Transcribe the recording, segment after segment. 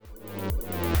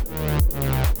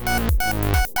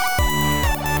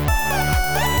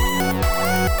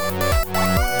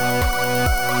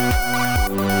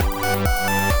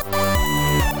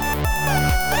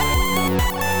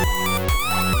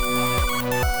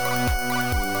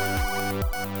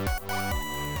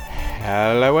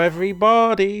Hello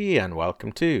everybody and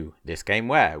welcome to This Game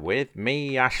Where with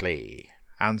me, Ashley.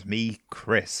 And me,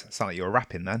 Chris. Sound like you were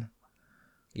rapping then.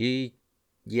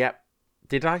 Yep.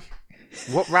 Did I?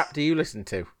 What rap do you listen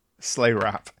to? Slow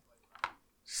rap.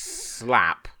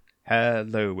 Slap.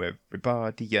 Hello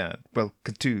everybody and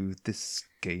welcome to This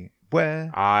Game Where.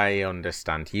 I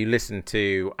understand. You listen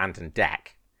to Ant and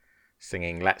Dec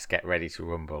singing Let's Get Ready to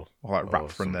Rumble. Or like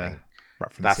rap from the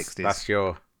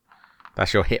 60s.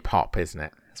 That's your hip hop, isn't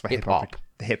it? That's my hip hop.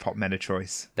 The hip hop men of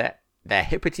choice. They're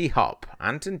hippity hop,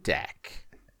 Ant and Dec.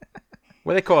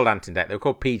 Were they called Ant and Dec? They were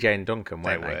called PJ and Duncan,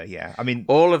 weren't they? They were, yeah. I mean,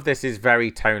 all of this is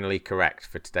very tonally correct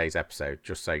for today's episode,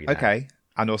 just so you know. Okay.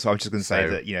 And also, I'm just going to say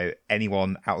that,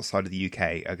 anyone outside of the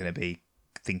UK are going to be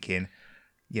thinking,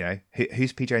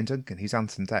 who's PJ and Duncan? Who's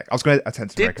Ant and Dec? I was going to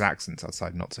attempt an American accent. I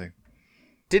decided not to.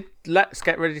 Did Let's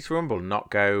Get Ready to Rumble not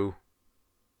go,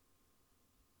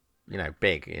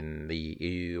 big in the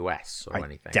US or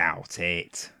anything? I doubt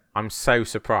it. I'm so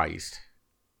surprised.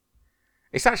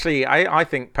 It's actually, I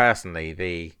think personally,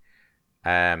 the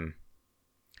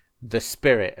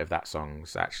spirit of that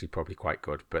song's actually probably quite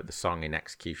good, but the song in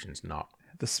execution's not.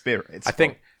 The spirit. I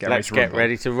think Let's Get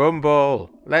Ready to Rumble.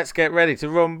 Let's get ready to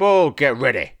rumble. Get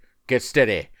ready, get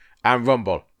steady, and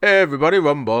rumble. Everybody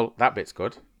rumble. That bit's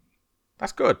good.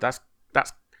 That's good. That's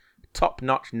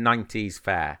top-notch 90s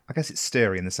fare. I guess it's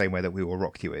stirring in the same way that We Will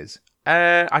Rock You is.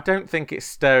 I don't think it's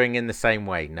stirring in the same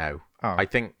way, no. Oh. I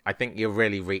think you're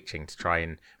really reaching to try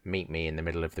and meet me in the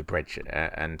middle of the bridge,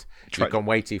 and you've gone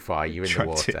way too far. You're in the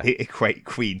water. To equate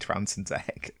Queen to Ant and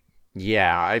Dec.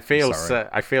 Yeah, I feel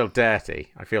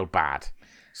dirty. I feel bad.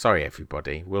 Sorry,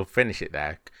 everybody. We'll finish it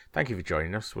there. Thank you for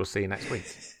joining us. We'll see you next week.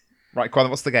 Right, Quan,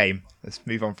 what's the game? Let's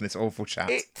move on from this awful chat.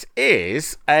 It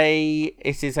is a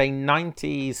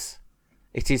 90s.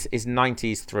 It is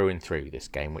 90s through and through, this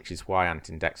game, which is why Ant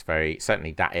and Dec's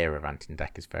certainly that era of Ant and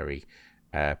Dec is very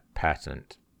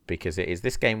pertinent, because it is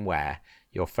this game where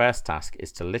your first task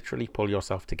is to literally pull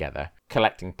yourself together,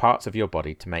 collecting parts of your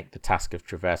body to make the task of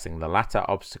traversing the latter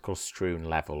obstacle-strewn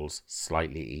levels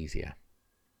slightly easier.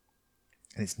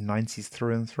 And it's 90s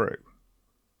through and through.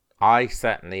 I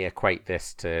certainly equate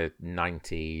this to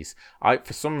 90s.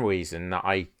 For some reason that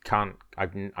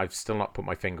I've still not put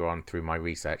my finger on through my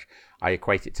research, I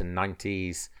equate it to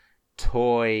 90s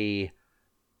toy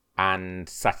and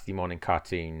Saturday morning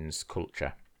cartoons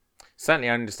culture. Certainly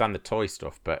I understand the toy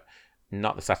stuff, but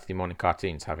not the Saturday morning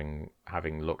cartoons, having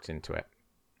looked into it.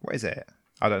 What is it?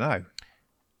 I don't know.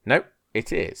 Nope,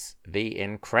 it is the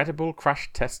Incredible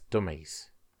Crash Test Dummies.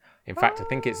 In fact, I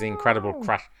think it's the Incredible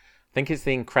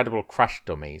Crash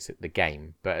Dummies at the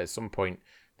game, but at some point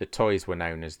the toys were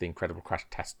known as the Incredible Crash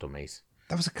Test Dummies.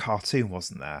 That was a cartoon,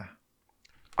 wasn't there?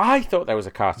 I thought there was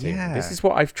a cartoon. Yeah. This is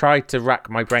what I've tried to rack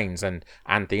my brains and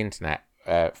the internet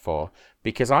for,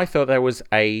 because I thought there was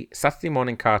a Saturday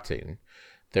morning cartoon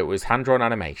that was hand-drawn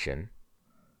animation,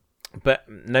 but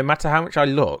no matter how much I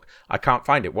look, I can't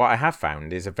find it. What I have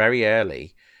found is a very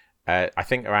early, I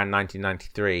think around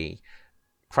 1993,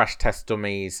 Crash Test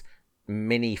Dummies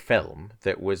mini film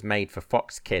that was made for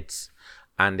Fox Kids,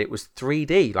 and it was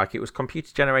 3D, like it was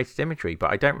computer generated imagery,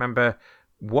 but I don't remember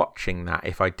watching that.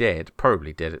 If I did,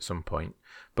 probably did at some point,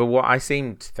 but what I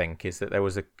seem to think is that there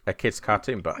was a kids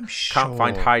cartoon, but can't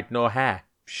find hide nor hair.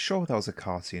 Sure there was a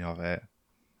cartoon of it.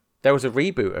 There was a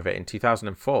reboot of it in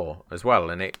 2004 as well,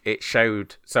 and it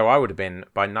showed, so I would have been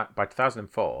by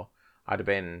 2004 I'd have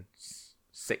been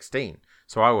 16,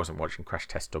 so I wasn't watching Crash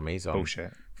Test Dummies on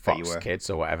Bullshit. Fox Kids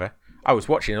or whatever. I was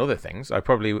watching other things. I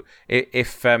probably,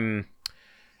 if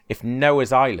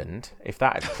Noah's Island, if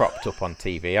that had cropped up on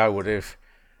TV, I would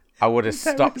have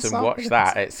stopped and watched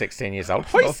that at 16 years old.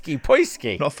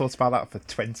 Poisky. Not thought about that for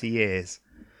 20 years.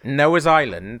 Noah's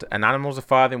Island and Animals of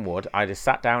Farthing Wood, I'd have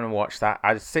sat down and watched that.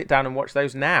 I'd sit down and watch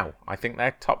those now. I think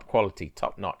they're top quality,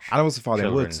 top notch. Animals of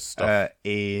Farthing Wood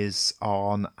is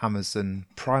on Amazon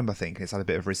Prime, I think. It's had a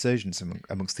bit of resurgence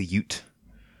amongst the Ute.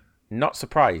 Not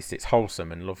surprised. It's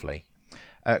wholesome and lovely.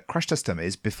 Crash Test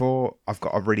Dummies, before I've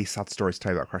got a really sad story to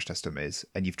tell you about Crash Test Dummies,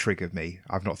 and you've triggered me.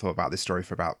 I've not thought about this story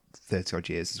for about 30 odd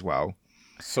years as well.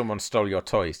 Someone stole your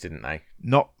toys, didn't they?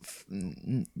 No,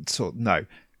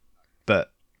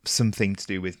 but something to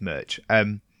do with merch.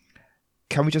 Can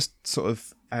we just sort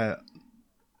of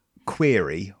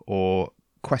query or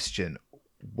question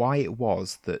why it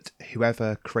was that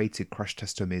whoever created Crash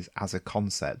Test Dummies as a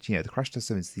concept, the Crash Test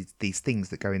Dummies, these things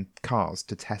that go in cars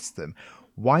to test them,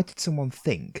 why did someone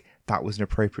think that was an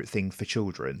appropriate thing for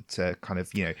children to kind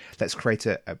of, let's create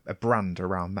a brand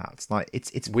around that? Like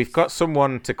it's We've got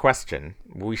someone to question.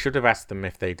 We should have asked them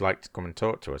if they'd like to come and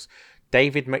talk to us.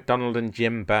 David McDonald and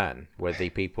Jim Byrne were the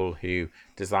people who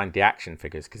designed the action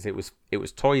figures, because it was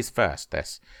toys first.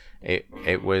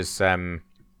 It was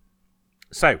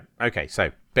so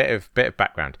bit of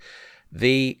background.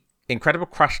 The Incredible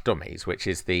Crash Dummies, which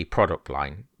is the product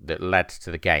line that led to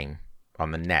the game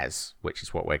on the NES, which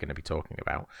is what we're going to be talking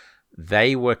about,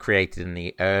 they were created in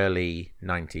the early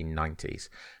 1990s,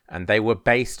 and they were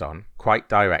based on, quite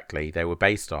directly, the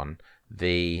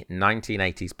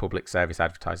 1980s public service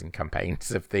advertising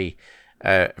campaigns of the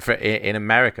in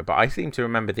America. But I seem to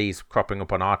remember these cropping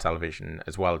up on our television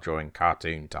as well during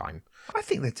cartoon time. I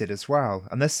think they did as well,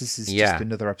 unless this is just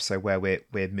another episode where we're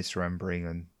misremembering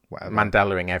and whatever.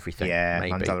 Mandelaing everything. Yeah,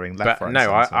 maybe. Mandelaing left, but right,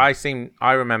 no, and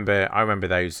I remember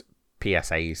those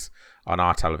PSAs on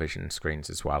our television screens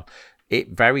as well. It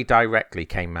very directly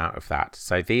came out of that.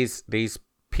 So these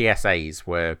PSAs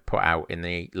were put out in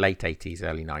the late 80s,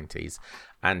 early 90s,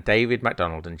 and David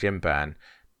McDonald and Jim Byrne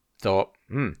thought,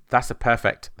 that's a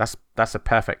perfect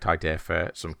idea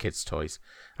for some kids' toys.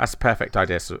 That's a perfect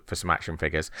idea for some action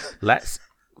figures. Let's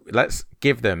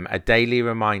give them a daily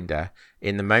reminder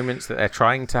in the moments that they're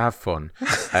trying to have fun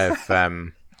of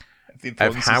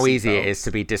how easy it is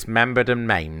to be dismembered and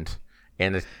maimed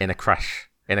in a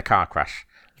car crash.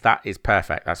 That is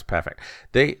perfect. That's perfect.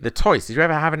 The toys. Did you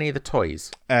ever have any of the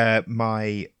toys?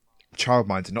 My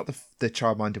childminder, not the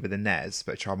childminder with the NES,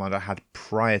 but a childminder I had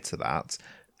prior to that.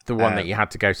 The one that you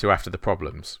had to go to after the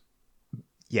problems.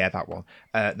 Yeah, that one.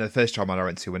 No, the first childminder I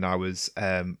went to when I was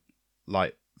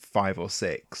like 5 or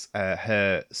 6.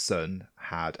 Her son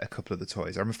had a couple of the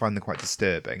toys. I remember finding them quite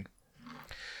disturbing.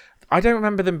 I don't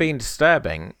remember them being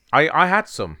disturbing. I had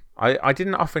some. I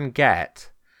didn't often get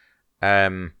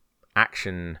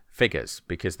action figures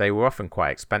because they were often quite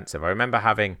expensive. I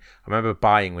remember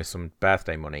buying with some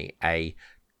birthday money a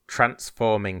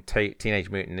transforming Teenage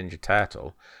Mutant Ninja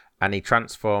Turtle, and he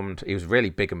transformed. He was really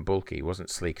big and bulky. He wasn't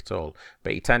sleek at all,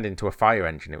 but he turned into a fire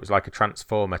engine. It was like a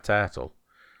Transformer Turtle,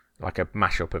 like a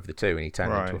mashup of the two, and he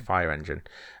turned into a fire engine.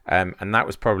 And that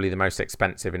was probably the most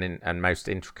expensive and most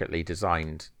intricately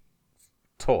designed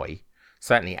toy,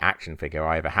 certainly action figure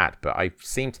I ever had. But I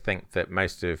seem to think that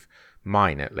most of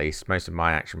my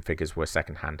action figures were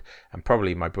secondhand, and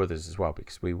probably my brother's as well,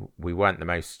 because we weren't the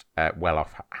most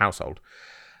well-off household.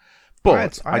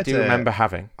 But I do remember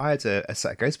having. I had a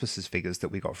set of Ghostbusters figures that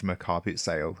we got from a car boot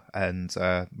sale, and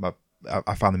I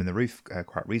found them in the roof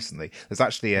quite recently. There's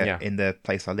actually in the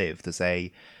place I live, there's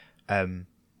a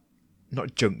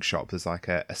not junk shop. There's like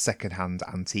a second-hand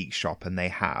antique shop, and they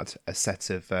had a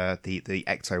set of the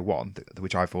Ecto-1,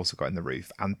 which I've also got in the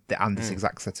roof, and this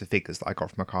exact set of figures that I got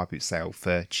from a car boot sale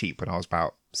for cheap when I was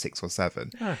about 6 or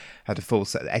 7. I had a full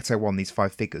set of Ecto-1, these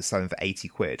 5 figures selling for 80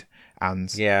 quid. And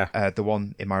the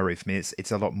one in my roof, I mean,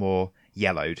 it's a lot more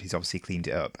yellowed. He's obviously cleaned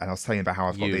it up. And I was telling him about how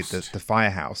I've got the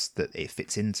firehouse that it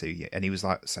fits into. And he was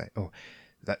like,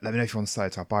 let me know if you want to sell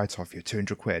it. I'll buy it off you,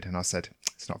 200 quid. And I said,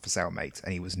 it's not for sale, mate.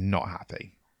 And he was not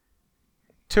happy.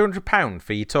 £200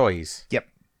 for your toys? Yep.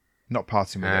 Not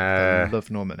parting with it. For love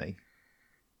nor money.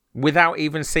 Without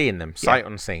even seeing them, sight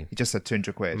unseen? He just said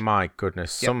 200 quid. My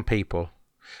goodness, some people.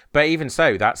 But even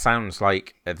so, that sounds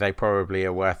like they probably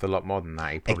are worth a lot more than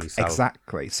that. He probably sells.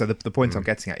 Exactly. So the point I'm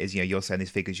getting at is, you're saying these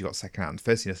figures you got second hand.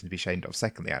 Firstly, nothing to be ashamed of.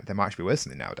 Secondly, they might actually be worse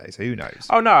than it nowadays. So who knows?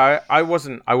 Oh no, I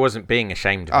wasn't being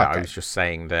ashamed of it. I was just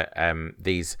saying that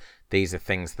these are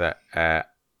things that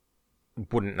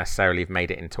wouldn't necessarily have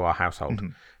made it into our household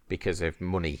because of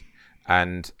money.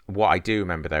 And what I do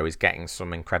remember though is getting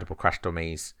some Incredible Crash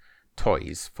Dummies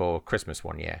toys for Christmas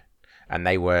one year, and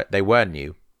they were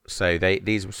new. So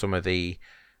these were some of the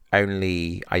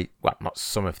only, not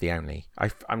some of the only.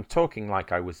 I'm talking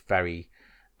like I was very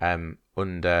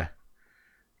under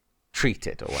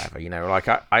treated or whatever, like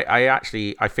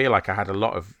I feel like I had a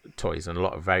lot of toys and a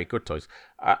lot of very good toys.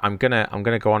 I'm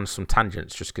gonna go on some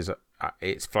tangents just because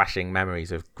it's flashing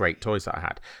memories of great toys that I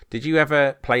had. Did you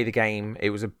ever play the game? It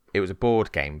was a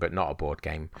board game, but not a board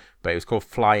game. But it was called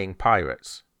Flying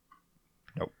Pirates.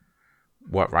 Nope.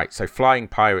 What? Right. So Flying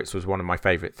Pirates was one of my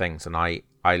favourite things, and I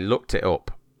looked it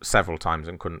up several times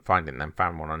and couldn't find it, and then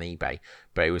found one on eBay.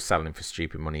 But it was selling for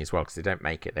stupid money as well, because they don't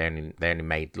make it. They only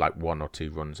made like 1 or 2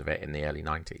 runs of it in the early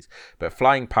 90s. But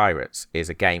Flying Pirates is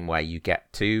a game where you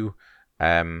get two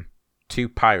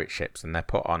pirate ships, and they're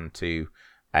put onto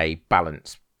a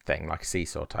balance thing, like a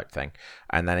seesaw type thing,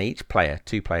 and then each player,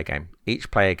 2-player game,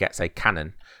 each player gets a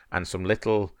cannon and some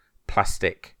little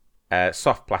plastic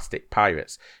soft plastic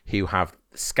pirates who have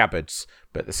scabbards,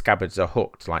 but the scabbards are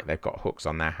hooked, like they've got hooks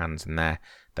on their hands and their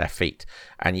feet.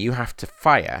 And you have to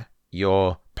fire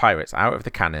your pirates out of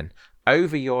the cannon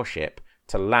over your ship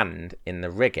to land in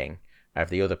the rigging of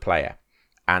the other player.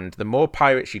 And the more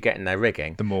pirates you get in their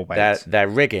rigging, the more weight. Their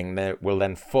rigging will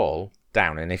then fall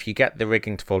down. And if you get the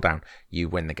rigging to fall down, you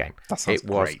win the game. That sounds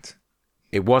great.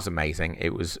 It was amazing.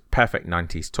 It was perfect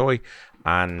 90s toy.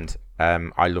 And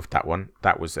I loved that one.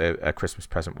 That was a Christmas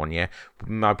present one year.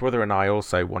 My brother and I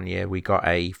also, one year, we got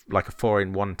a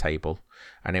 4-in-1 table.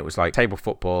 And it was like table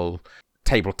football,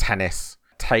 table tennis,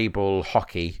 table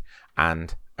hockey,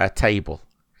 and a table,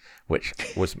 which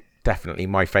was definitely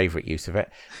my favourite use of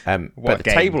it. But the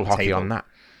table hockey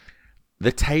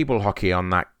on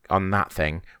that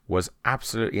thing was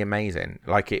absolutely amazing.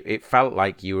 Like it felt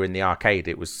like you were in the arcade.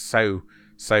 It was so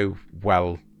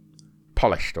well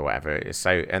polished or whatever.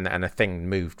 And the thing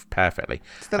moved perfectly.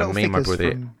 Did the little figures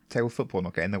from table football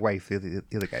not get in the way for the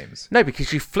other games? No,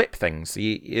 because you flip things.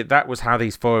 That was how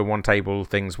these 4-in-1 table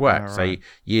things work. Oh, right. So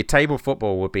your table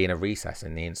football would be in a recess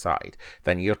in the inside.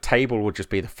 Then your table would just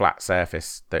be the flat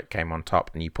surface that came on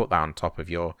top, and you put that on top of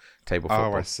your table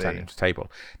football to turn into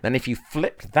table. Then if you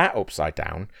flipped that upside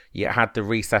down, you had the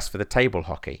recess for the table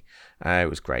hockey. It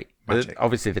was great. Magic.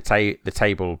 Obviously, the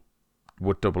table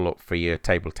would double up for your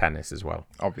table tennis as well.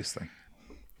 Obviously.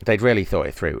 They'd really thought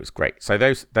it through. It was great. So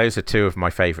those are two of my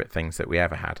favourite things that we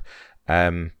ever had.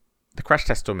 The Crash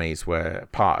Test Dummies were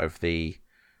part of the,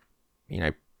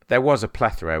 there was a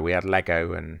plethora. We had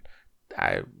Lego and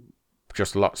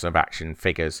just lots of action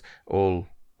figures, all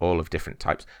of different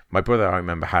types. My brother, I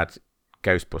remember, had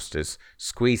Ghostbusters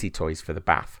squeezy toys for the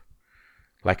bath.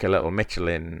 Like a little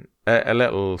Michelin, a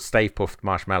little Stay Puft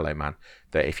Marshmallow Man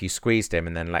that if you squeezed him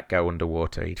and then let go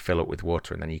underwater, he'd fill up with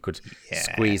water, and then you could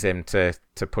squeeze him to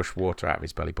push water out of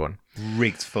his belly button.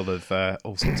 Rigged full of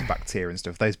all sorts of bacteria and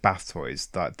stuff. Those bath toys,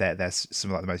 they're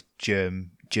some of the most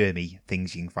germy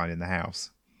things you can find in the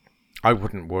house. I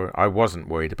wasn't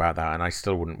worried about that, and I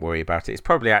still wouldn't worry about it. It's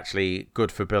probably actually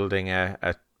good for building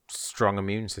a strong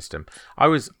immune system. I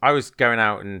was going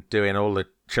out and doing all the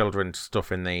children's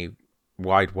stuff in the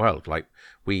wide world. Like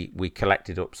we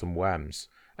collected up some worms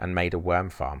and made a worm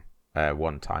farm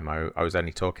one time. I was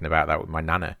only talking about that with my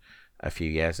nana a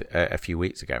few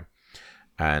weeks ago,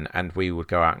 and we would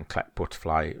go out and collect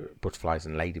butterflies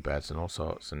and ladybirds and all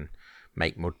sorts, and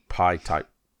make mud pie type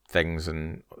things.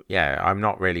 And yeah, I'm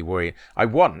not really worried. I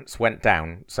once went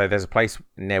down, so there's a place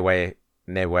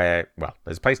there's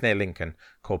a place near Lincoln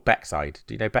called Beckside.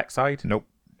 Do you know Beckside? Nope.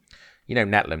 You know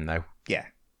Netlham though? Yeah.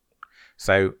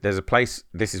 So there's a place,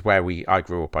 this is where I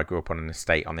grew up. I grew up on an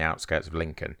estate on the outskirts of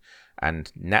Lincoln,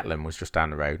 and Netlham was just down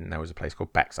the road, and there was a place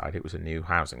called Beckside. It was a new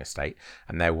housing estate,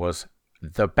 and there was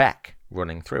the Beck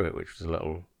running through it, which was a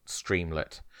little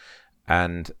streamlet.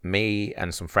 And me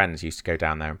and some friends used to go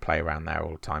down there and play around there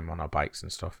all the time on our bikes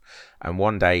and stuff. And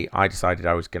one day I decided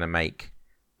I was going to make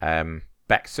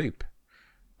Beck soup.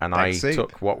 And I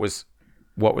took what was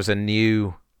a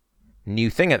new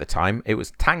thing at the time. It was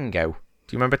Tango.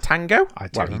 Do you remember Tango? I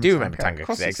do. Well, you do remember Tango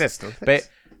because it exists. But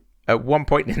at one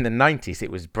point in the 90s, it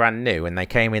was brand new, and they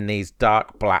came in these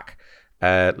dark black,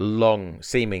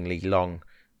 seemingly long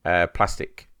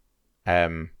plastic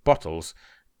bottles.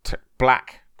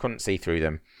 Black, couldn't see through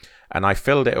them. And I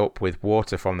filled it up with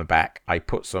water from the Beck. I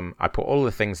put all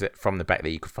the things from the Beck that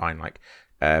you could find, like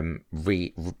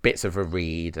bits of a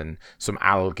reed and some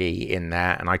algae in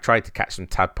there, and I tried to catch some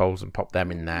tadpoles and pop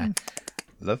them in there.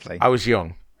 Lovely. I was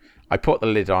young. I put the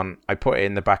lid on. I put it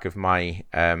in the back of my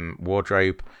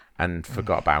wardrobe and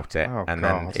forgot about it. Oh, and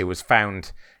God. Then it was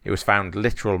found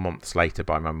literal months later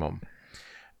by my mum.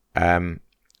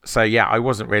 So yeah, I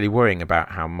wasn't really worrying about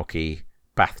how mucky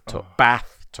bath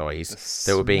toys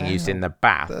that were being used in the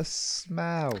bath. The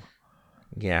smell.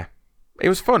 Yeah, it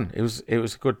was fun. It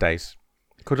was good days.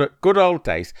 Good old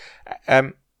days.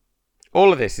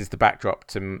 All of this is the backdrop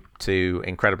to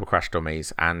Incredible Crash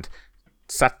Dummies and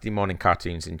Saturday morning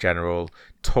cartoons in general.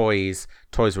 Toys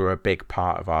were a big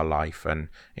part of our life, and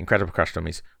Incredible Crash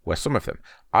Dummies were some of them.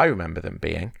 I remember them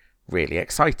being really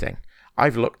exciting.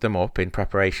 I've looked them up in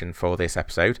preparation for this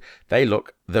episode. They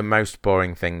look the most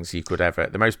boring things you could ever,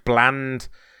 the most bland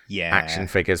action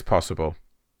figures possible.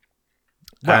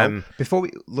 Well, before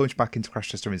we launch back into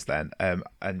Crash Test Dummies then,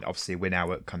 and obviously we're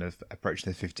now at kind of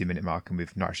approaching the 15-minute mark, and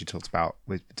we've not actually talked about,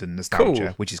 we've done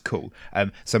nostalgia, which is cool.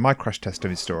 So my Crash Test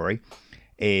Dummies story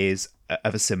is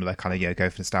of a similar kind of, go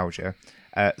for nostalgia.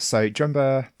 So do you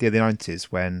remember the early 90s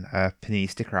when Panini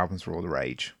sticker albums were all the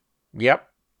rage? Yep.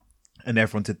 And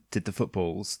everyone did the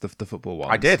footballs, the football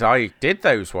ones. I did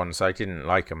those ones. I didn't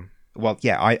like them. Well,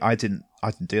 yeah, I didn't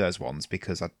I didn't do those ones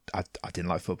because I didn't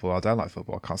like football. I don't like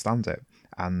football. I can't stand it.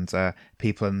 And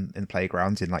people in the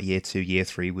playground in like year 2, year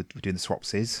 3 were doing the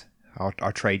swapsies.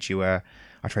 I trade you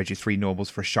 3 normals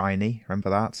for a shiny. Remember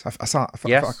that? I Yes.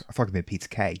 feel like I'm being Peter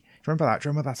Kay. Do you remember that? Do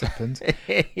you remember that happened?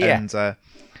 Yeah. And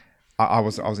I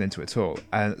wasn't into it at all.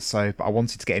 And but I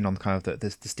wanted to get in on kind of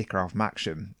the sticker album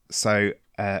action. So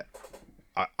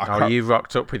You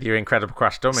rocked up with your Incredible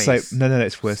Crash Dummies. So no,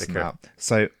 it's worse sticker. than that.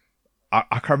 So I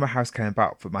can't remember how it came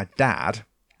about, but my dad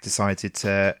decided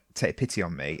to take pity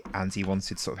on me, and he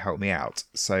wanted to sort of help me out.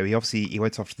 So he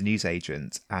went off to the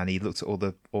newsagent, and he looked at all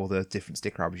the different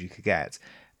sticker albums you could get,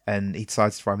 and he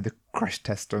decided to find me the Crash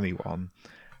Test Dummy one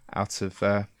out of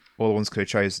all the ones I could have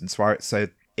chosen. So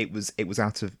it was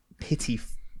out of pity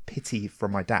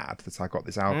from my dad that I got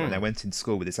this album, and I went into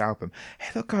school with this album. Hey,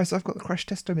 look, guys, I've got the Crash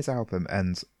Test Dummies album,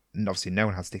 and obviously no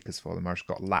one had stickers for them. I just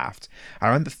got laughed. I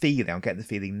remember I'm getting the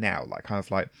feeling now, like kind of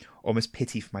like almost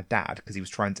pity for my dad because he was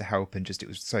trying to help and just it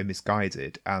was so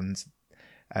misguided. And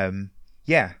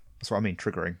yeah, that's what I mean,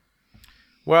 triggering.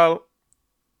 Well,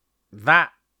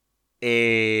 that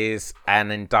is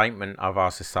an indictment of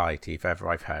our society, if ever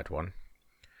I've heard one,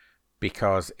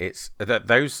 because it's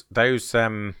those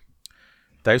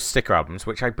sticker albums,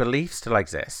 which I believe still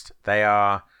exist. They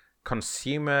are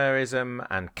consumerism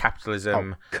and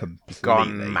capitalism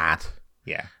gone mad.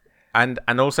 Yeah, and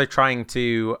also trying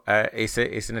to it's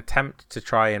an attempt to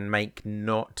try and make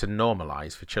to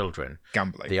normalize for children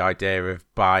gambling. The idea of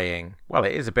buying. Well,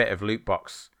 it is a bit of loot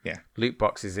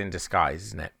boxes in disguise,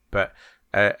 isn't it? But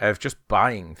of just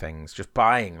buying things, just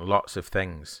buying lots of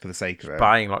things for the sake of it,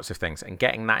 buying lots of things and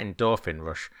getting that endorphin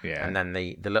rush, and then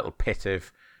the little pit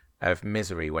of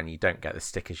misery when you don't get the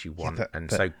stickers you want,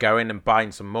 so going and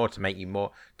buying some more to make you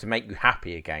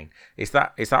happy again. It's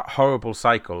that horrible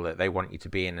cycle that they want you to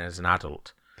be in as an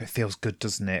adult. But it feels good,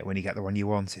 doesn't it? When you get the one you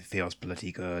want, it feels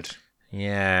bloody good.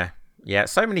 Yeah.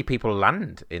 So many people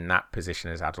land in that position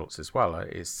as adults as well.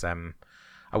 It's I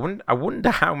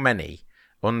wonder how many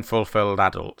unfulfilled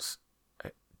adults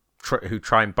who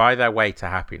try and buy their way to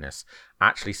happiness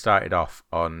actually started off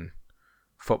on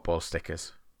football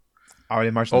stickers. I would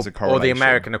imagine there's a correlation. Or the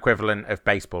American equivalent of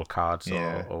baseball cards,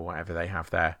 or whatever they have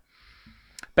there.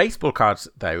 Baseball cards,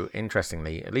 though,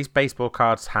 interestingly, at least baseball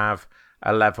cards have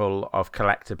a level of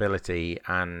collectability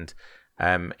and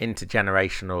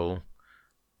intergenerational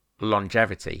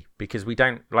longevity, because we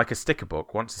don't, like a sticker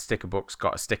book, once a sticker book's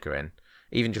got a sticker in,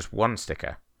 even just one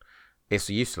sticker, it's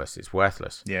useless, it's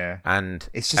worthless. Yeah. And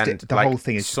it's just the whole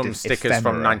thing is some just stickers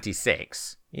ephemera. from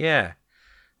 96. Yeah,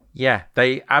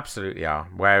 they absolutely are.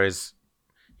 Whereas,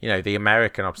 the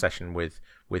American obsession with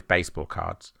baseball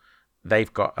cards,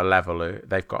 they've got a level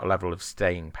of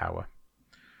staying power.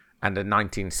 And a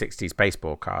 1960s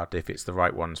baseball card, if it's the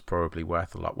right one, is probably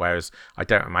worth a lot. Whereas I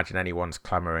don't imagine anyone's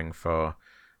clamoring for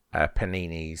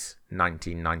Panini's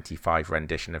 1995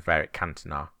 rendition of Eric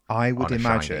Cantona. I would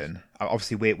imagine,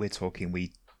 obviously we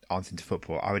aren't into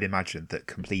football. I would imagine that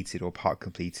completed or part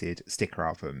completed sticker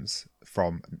albums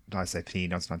from, I say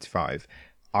Panini 1995,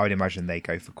 I would imagine they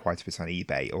go for quite a bit on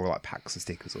eBay or like packs of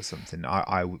stickers or something.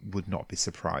 I would not be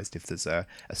surprised if there's a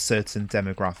certain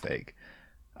demographic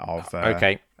of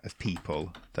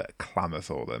people that clamour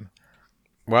for them.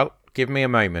 Well, give me a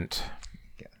moment.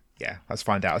 Yeah, let's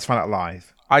find out. Let's find out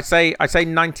live. I'd say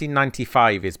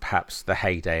 1995 is perhaps the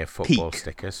heyday of football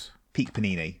stickers. Peak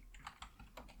Panini.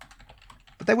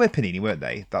 But they were Panini, weren't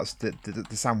they? That's the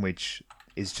sandwich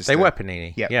is just. They were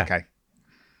Panini. Yeah. Okay.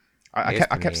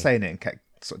 I kept saying it and kept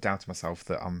sort of doubting myself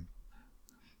that I'm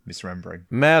misremembering.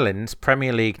 Merlin's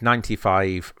Premier League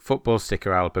 95 football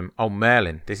sticker album. Oh,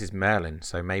 Merlin. This is Merlin.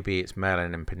 So maybe it's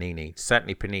Merlin and Panini.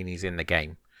 Certainly Panini's in the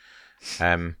game.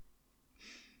 How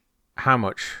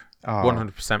much?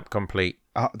 100% complete.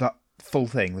 That full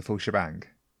thing, the full shebang?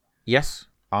 Yes.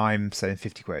 I'm saying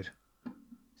 50 quid.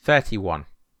 31.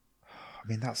 I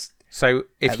mean, that's... So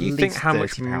if you think how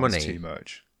much money... too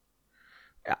much.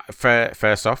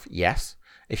 First off, yes.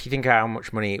 If you think how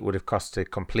much money it would have cost to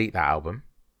complete that album.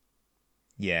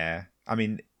 Yeah. I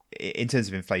mean, in terms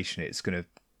of inflation, it's going to...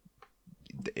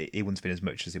 It wouldn't have been as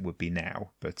much as it would be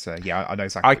now. But yeah, I know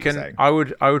exactly what you're saying.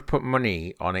 I would put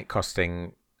money on it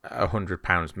costing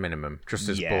 £100 minimum, just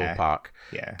as ballpark.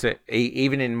 Yeah.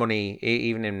 Even in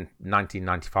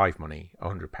 1995 money,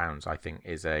 £100 I think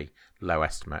is a low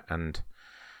estimate, and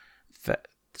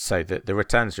so the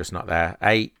return's just not there.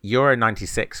 A Euro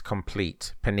 96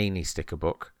 complete Panini sticker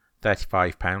book,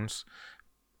 £35.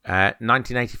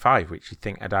 1985, which you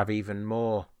think I'd have even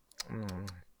more.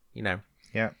 Yeah.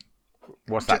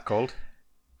 What's that called?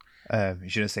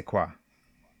 Je ne sais quoi.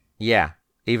 Yeah,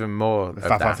 even more.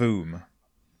 Vavavoom.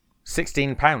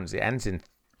 £16. It ends in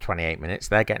 28 minutes.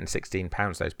 They're getting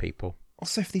 £16, those people.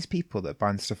 Also, for these people that are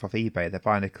buying stuff off eBay, they're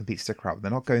buying a complete sticker album.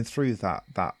 They're not going through that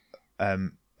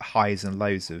highs and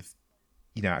lows of,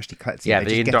 actually collecting. Yeah,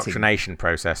 the indoctrination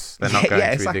process. They're not going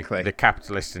through exactly. the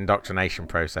capitalist indoctrination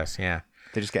process. Yeah.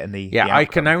 They're just getting the... Yeah, the I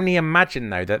can only imagine,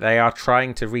 though, that they are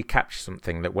trying to recapture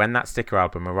something that when that sticker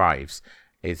album arrives,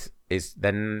 is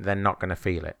then they're not going to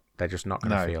feel it. They're just not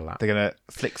going to feel that. They're going to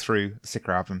flick through the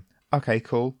sticker album. Okay,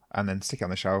 cool. And then stick it on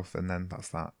the shelf, and then that's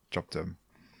that. Job done.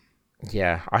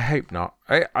 Yeah, I hope not.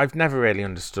 I've never really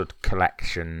understood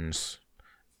collections.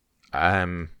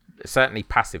 Certainly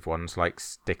passive ones like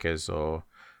stickers or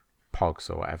pogs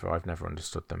or whatever. I've never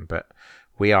understood them, but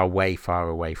we are way far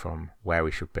away from where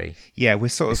we should be. Yeah, we're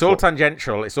sort of... It's all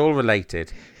tangential. It's all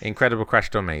related. Incredible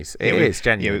Crash Dummies. It is,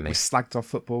 genuinely. Yeah, we've slagged off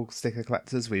football sticker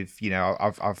collectors.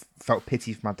 I've felt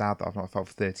pity for my dad that I've not felt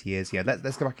for 30 years. Yeah,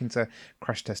 let's go back into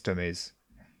Crash Test Dummies.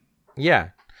 Yeah.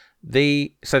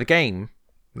 The game,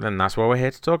 and that's what we're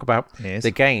here to talk about. Yes.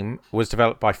 The game was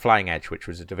developed by Flying Edge, which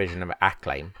was a division of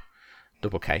Acclaim,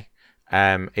 double K.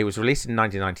 It was released in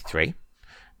 1993.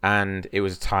 And it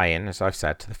was a tie-in, as I've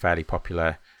said, to the fairly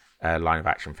popular line of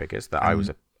action figures that I was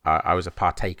a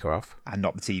partaker of, and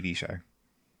not the TV show.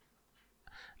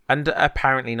 And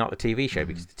apparently not the TV show,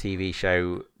 because the TV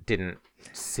show didn't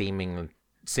seem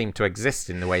to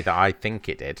exist in the way that I think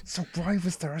it did. So why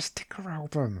was there a sticker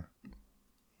album?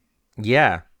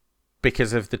 Yeah,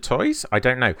 because of the toys. I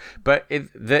don't know, but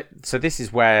so this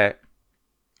is where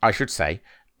I should say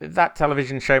that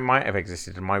television show might have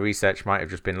existed, and my research might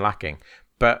have just been lacking.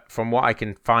 But from what I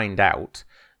can find out,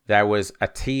 there was a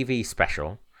TV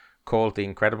special called The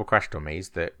Incredible Crash Dummies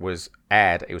that was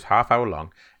aired. It was half-hour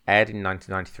long, aired in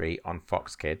 1993 on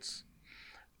Fox Kids.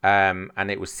 And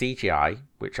it was CGI,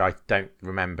 which I don't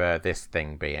remember this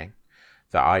thing being,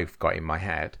 that I've got in my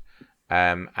head.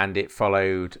 And it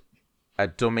followed a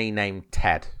dummy named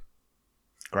Ted.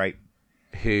 Great.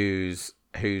 He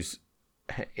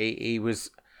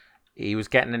was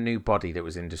getting a new body that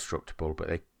was indestructible,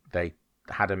 but they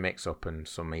had a mix-up and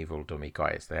some evil dummy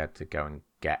guys. They had to go and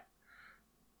get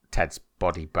Ted's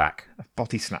body back.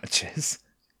 Body snatchers.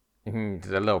 A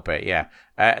little bit, yeah.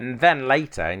 And then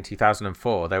later, in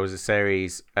 2004, there was a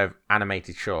series of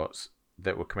animated shorts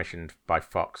that were commissioned by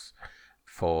Fox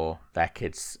for their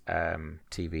kids'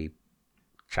 TV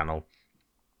channel,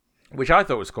 which I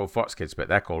thought was called Fox Kids, but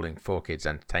they're calling 4Kids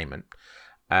Entertainment.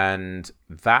 And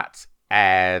that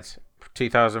aired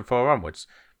 2004 onwards.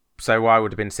 So I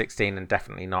would have been 16 and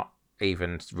definitely not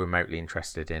even remotely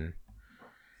interested in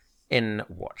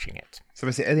watching it. So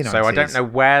it's the early 90s. So I don't know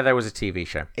where there was a TV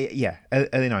show.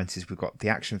 Early 90s. We've got the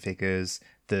action figures.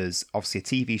 There's obviously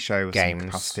a TV show of some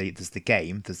capacity. There's the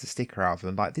game. There's the sticker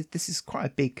album. Like this is quite a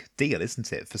big deal,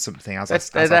 isn't it? For something as I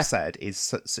said is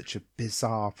such a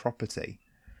bizarre property.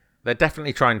 They're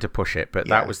definitely trying to push it, but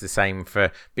that was the same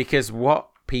because what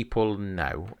people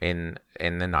know in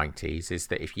the 90s is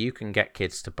that if you can get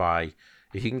kids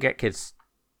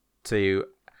to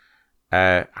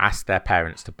ask their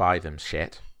parents to buy them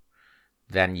shit,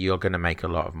 then you're going to make a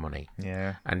lot of money.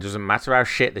 Yeah. And it doesn't matter how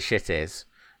shit the shit is,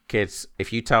 kids,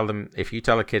 if you tell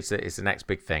the kids that it's the next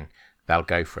big thing, they'll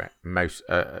go for it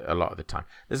a lot of the time.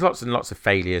 There's lots and lots of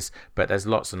failures, but there's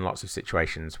lots and lots of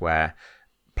situations where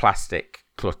plastic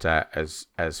clutter has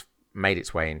made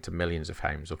its way into millions of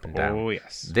homes up and down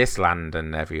this land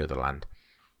and every other land.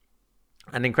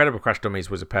 And Incredible Crash Dummies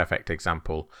was a perfect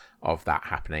example of that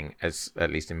happening, as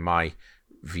at least in my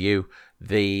view.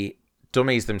 The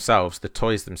dummies themselves, the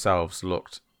toys themselves,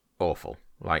 looked awful,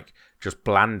 like just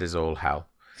bland as all hell.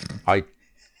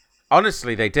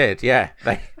 Honestly, they did. Yeah,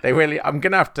 they really. I'm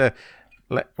gonna have to.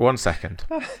 1 second.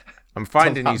 I'm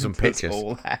finding you some pictures.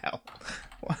 All hell.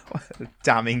 What a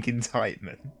damning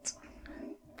indictment.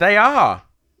 They are.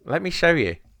 Let me show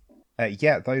you.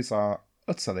 Those are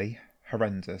utterly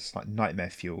horrendous, like nightmare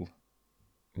fuel.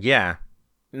 Yeah,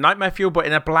 nightmare fuel, but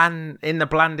in the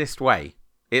blandest way.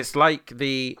 It's like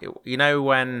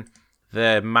when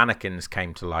the mannequins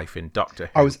came to life in Doctor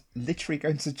Who. I was literally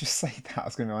going to just say that. I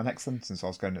was going to my next sentence. I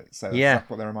was going to say that's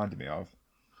exactly what they reminded me of.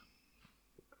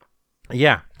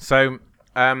 Yeah. So,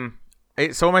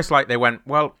 it's almost like they went,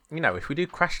 well, if we do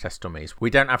Crash Test Dummies, we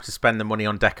don't have to spend the money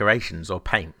on decorations or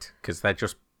paint because they're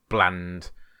just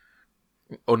bland,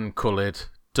 uncoloured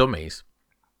dummies.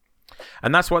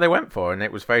 And that's what they went for, and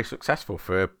it was very successful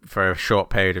for a short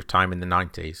period of time in the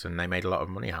 90s, and they made a lot of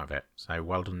money out of it. So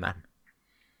well done them.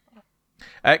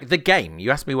 The game, you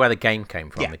asked me where the game came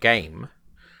from. Yeah.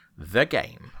 The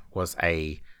game was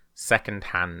a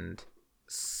second-hand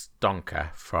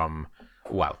stonker from,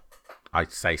 I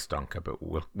say stonker, but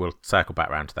we'll circle back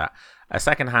around to that. A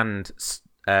second-hand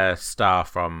star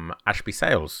from Ashby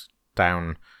Sales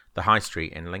down the High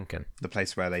Street in Lincoln, The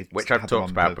place where they which I've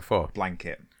talked about before.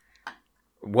 Blanket.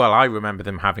 Well, I remember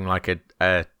them having like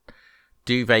a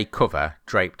duvet cover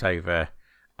draped over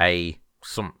a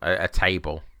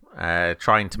table,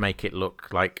 trying to make it look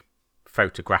like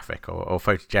photographic or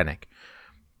photogenic,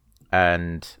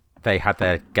 and they had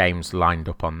their games lined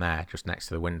up on there, just next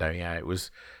to the window. Yeah, it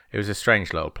was a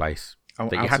strange little place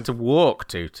that you had to walk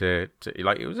to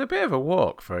like. It was a bit of a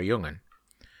walk for a young'un.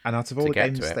 And out of all the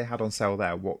games they had on sale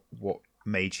there, what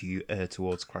made you err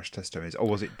towards Crash Test Dummies, or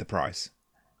was it the price?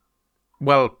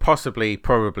 Well, probably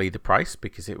the price,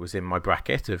 because it was in my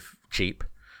bracket of cheap,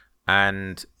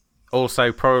 and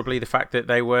also probably the fact that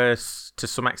they were to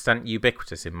some extent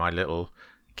ubiquitous in my little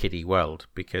kiddie world,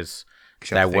 because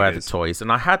there were the toys,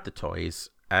 and I had the toys,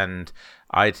 and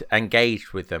I'd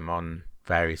engaged with them on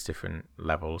various different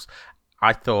levels.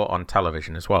 I thought on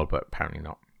television as well, but apparently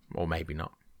not, or maybe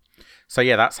not. So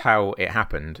yeah, that's how it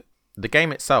happened. The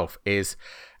game itself is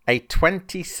a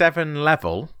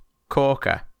 27-level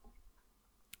corker.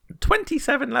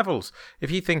 27 levels.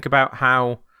 If you think about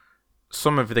how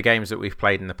some of the games that we've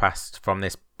played in the past from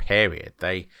this period,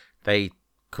 they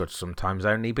could sometimes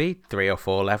only be 3 or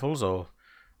 4 levels, or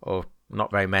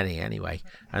not very many anyway.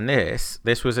 And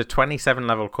this was a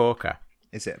 27-level corker.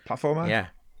 Is it a platformer? Yeah.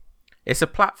 It's a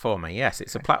platformer, yes.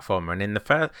 It's a platformer. And in the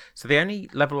first... So the only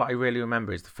level I really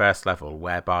remember is the first level,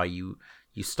 whereby you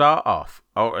start off,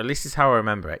 or at least is how I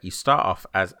remember it, you start off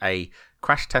as a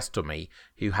crash test dummy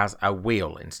who has a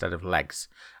wheel instead of legs.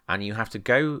 And you have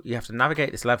to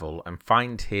navigate this level and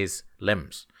find his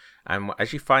limbs. And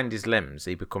as you find his limbs,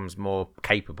 he becomes more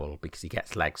capable because he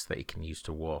gets legs that he can use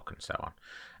to walk and so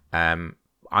on.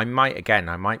 I might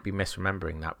be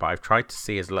misremembering that, but I've tried to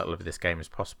see as little of this game as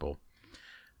possible,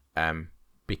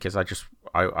 because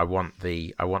I want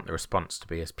the response to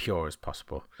be as pure as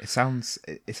possible. It sounds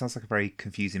like a very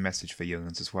confusing message for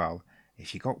young'uns as well.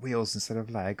 If you got wheels instead of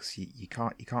legs, you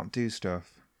can't do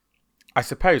stuff. I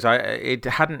suppose it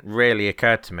hadn't really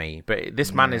occurred to me, but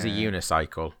this man is a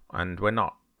unicycle, and we're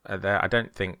not. I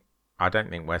don't think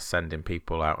we're sending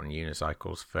people out on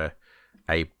unicycles for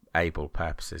able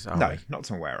purposes, are we? Not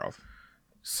to aware of.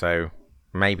 So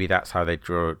maybe that's how they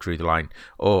drew the line,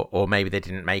 or maybe they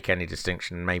didn't make any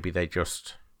distinction. Maybe they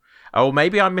just. Oh,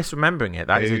 maybe I'm misremembering it.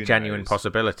 That is a genuine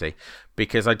possibility,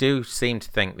 because I do seem to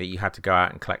think that you had to go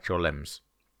out and collect your limbs.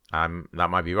 That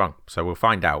might be wrong, so we'll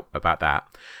find out about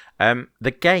that.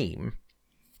 The game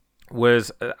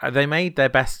was they made their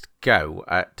best go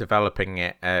at developing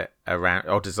it around,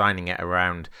 or designing it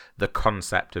around, the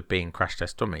concept of being crash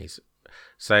test dummies.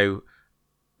 So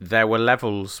there were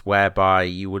levels whereby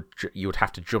you would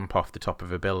have to jump off the top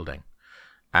of a building,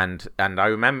 and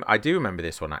I do remember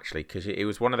this one actually, because it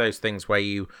was one of those things where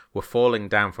you were falling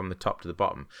down from the top to the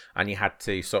bottom, and you had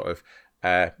to sort of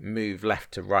move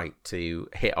left to right to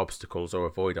hit obstacles or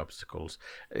avoid obstacles,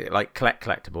 like collect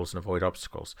collectibles and avoid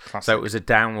obstacles. Classic. So it was a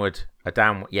downward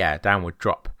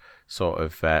drop sort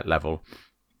of level,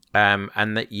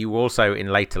 and that you also, in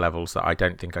later levels that I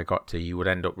don't think I got to, you would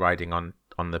end up riding on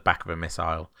the back of a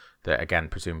missile that again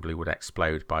presumably would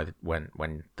explode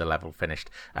when the level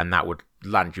finished, and that would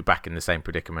land you back in the same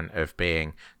predicament of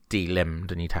being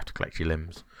de-limbed, and you'd have to collect your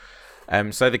limbs.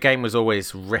 So the game was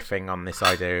always riffing on this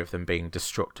idea of them being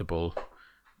destructible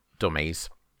dummies.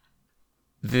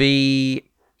 It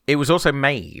was also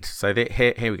made, so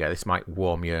here we go. This might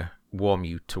warm you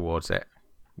up towards it,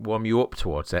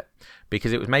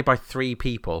 because it was made by 3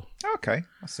 people. Okay,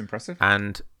 that's impressive.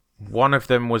 And one of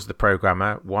them was the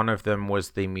programmer, one of them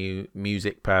was the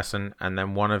music person, and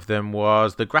then one of them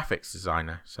was the graphics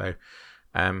designer. So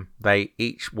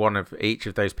each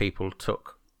of those people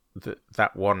took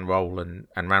that one role and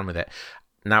ran with it.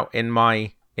 Now, in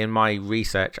my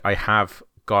research, I have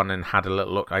gone and had a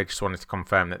little look. I just wanted to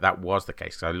confirm that was the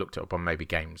case. So I looked it up on Maybe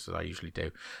Games, as I usually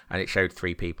do, and it showed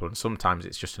 3 people, and sometimes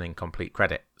it's just an incomplete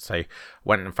credit. So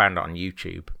went and found it on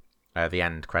YouTube, the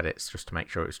end credits, just to make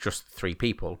sure it's just 3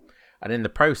 people. And in the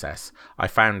process, I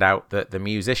found out that the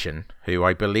musician, who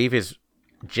I believe is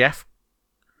Jeff,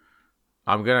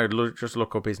 I'm going to just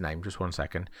look up his name, just one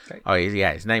second. Okay. Oh,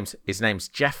 yeah, his name's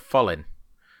Jeff Follin,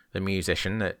 the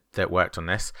musician that worked on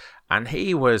this, and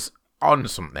he was on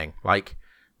something. Like,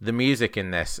 the music in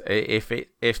this,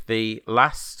 if the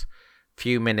last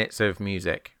few minutes of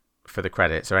music for the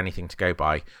credits are anything to go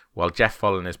by, well, Jeff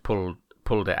Follin has pulled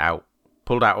out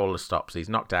all the stops. He's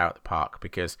knocked it out of the park,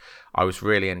 because I was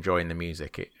really enjoying the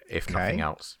music, if nothing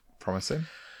else. Promising.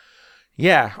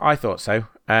 Yeah, I thought so.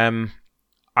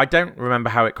 I don't remember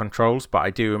how it controls, but I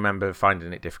do remember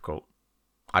finding it difficult.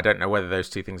 I don't know whether those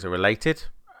two things are related,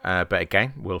 but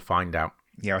again, we'll find out.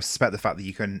 Yeah, I suspect the fact that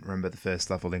you can remember the first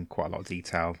level in quite a lot of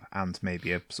detail and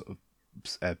maybe a sort of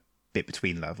a bit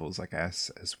between levels, I guess,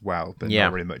 as well, but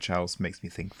not really much else makes me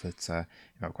think that it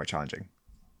might be quite challenging.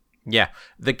 Yeah,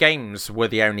 the games were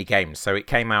the only games, so it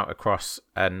came out across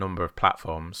a number of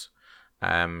platforms.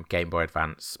 Game Boy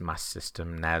Advance, Master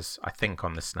System, NES, I think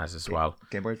on the SNES as well.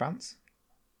 Game Boy Advance?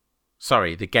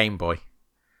 Sorry, the Game Boy.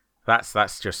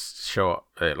 That's just short.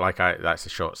 That's a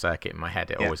short circuit in my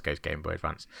head. It always goes Game Boy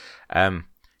Advance.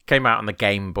 Came out on the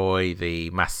Game Boy, the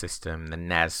Master System, the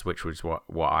NES, which was what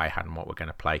I had and what we're going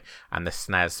to play, and the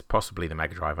SNES, possibly the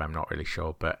Mega Drive. I'm not really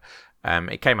sure, but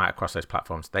it came out across those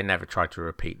platforms. They never tried to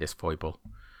repeat this foible.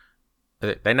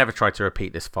 They never tried to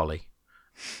repeat this folly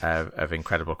of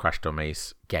Incredible Crash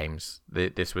Dummies games.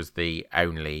 This was the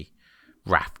only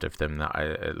raft of them that,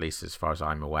 at least as far as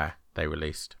I'm aware, they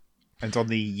released. And on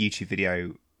the YouTube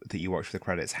video that you watched for the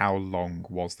credits, how long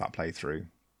was that playthrough?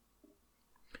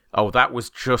 Oh, that was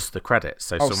just the credits.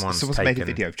 So someone's made a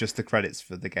video of just the credits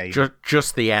for the game.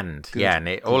 Just the end. Good. Yeah,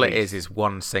 and all it is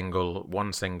one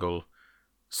single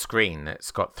screen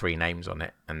that's got 3 names on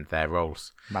it and their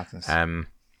roles. Madness.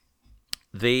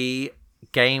 The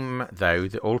game, though,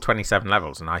 all 27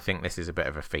 levels, and I think this is a bit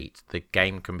of a feat. The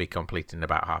game can be completed in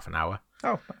about half an hour.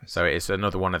 Oh, nice. So it's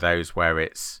another one of those where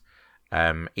it's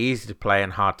easy to play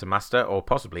and hard to master, or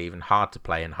possibly even hard to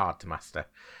play and hard to master.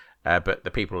 But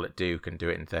the people that can do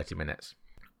it in 30 minutes.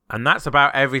 And that's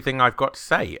about everything I've got to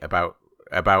say about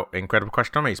Incredible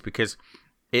Crash Dummies, because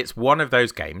it's one of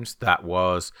those games that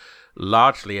was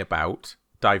largely about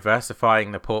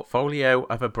diversifying the portfolio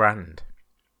of a brand,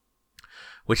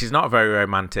 which is not a very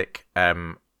romantic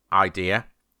idea,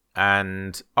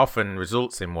 and often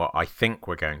results in what I think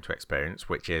we're going to experience,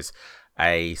 which is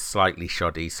a slightly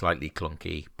shoddy, slightly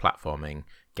clunky platforming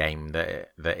game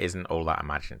that isn't all that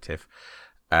imaginative.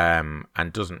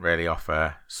 And doesn't really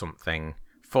offer something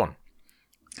fun.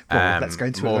 Well, let's go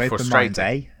into more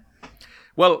frustrating.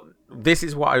 Well, this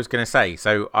is what I was going to say.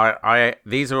 So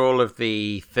these are all of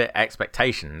the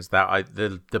expectations that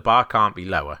the bar can't be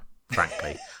lower,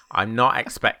 frankly. I'm not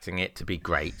expecting it to be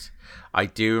great. I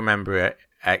do remember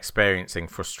experiencing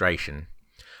frustration.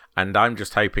 And I'm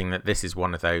just hoping that this is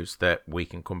one of those that we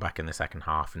can come back in the second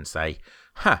half and say,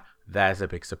 there's a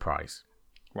big surprise.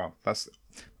 Well,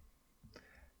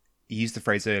 you used the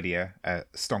phrase earlier,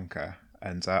 stonker,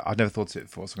 and I'd never thought of it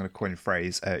before, so I'm going to coin a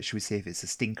phrase. Should we see if it's a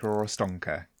stinker or a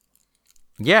stonker?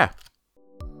 Yeah.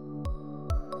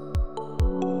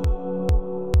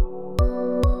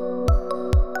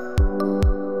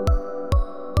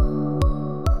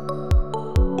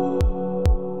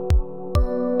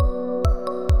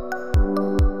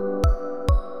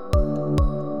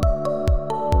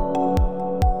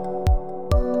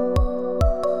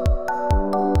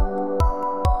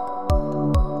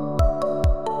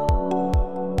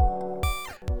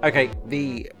 Okay,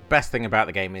 the best thing about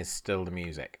the game is still the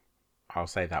music. I'll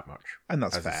say that much. And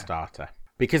that's as fair. A starter,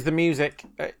 because the music,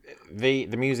 the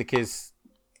music is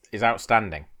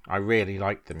outstanding. I really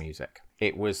liked the music.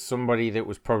 It was somebody that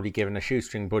was probably given a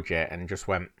shoestring budget and just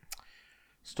went,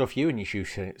 "Stuff you and your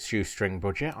shoestring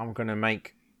budget. I'm gonna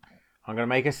make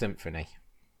a symphony."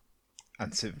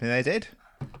 And symphony they did.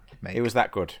 It was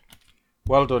that good.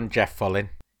 Well done, Jeff Follin.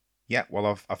 Yeah, well,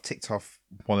 I've ticked off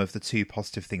one of the 2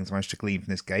 positive things I managed to glean from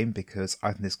this game, because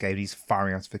I think this game he's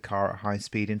firing out of a car at high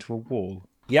speed into a wall.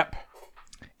 Yep.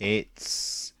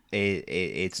 It's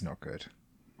not good.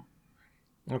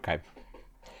 Okay.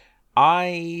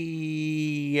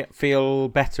 I feel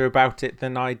better about it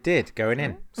than I did going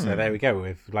in. So there we go.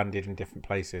 We've landed in different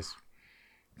places.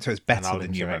 So it's better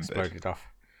than you remembered. Exploded off.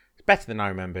 It's better than I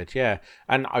remembered, yeah.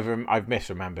 And I've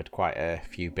misremembered quite a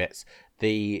few bits.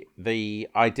 The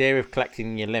idea of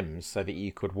collecting your limbs so that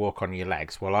you could walk on your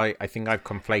legs, well, I think I've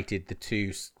conflated the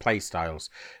 2 play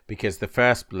styles, because the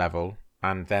first level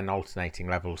and then alternating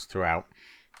levels throughout,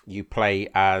 you play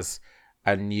as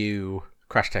a new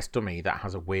crash test dummy that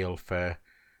has a wheel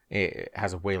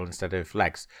instead of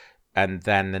legs, and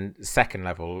then the second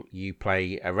level you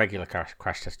play a regular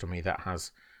crash test dummy that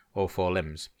has all 4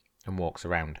 limbs and walks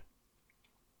around.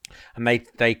 And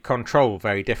they control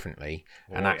very differently.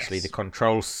 And actually, the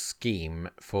control scheme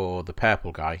for the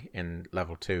purple guy in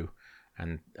level 2,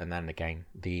 and then again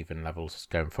the even levels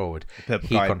going forward, the purple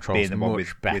he guy controls being the one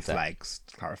much better. With legs,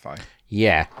 to clarify.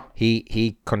 Yeah,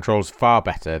 he controls far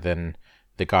better than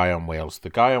the guy on wheels. The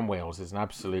guy on wheels is an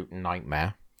absolute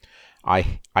nightmare.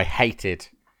 I hated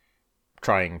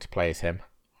trying to play as him.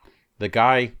 The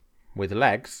guy with the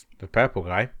legs, the purple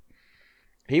guy,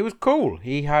 he was cool.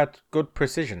 He had good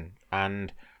precision,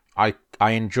 and I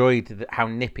enjoyed how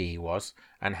nippy he was,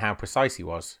 and how precise he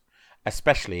was,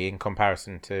 especially in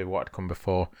comparison to what had come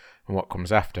before and what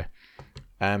comes after.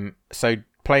 So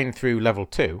playing through level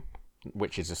 2,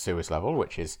 which is a sewers level,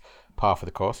 which is par for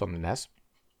the course on the NES.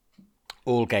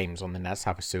 All games on the NES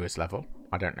have a sewers level.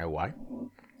 I don't know why.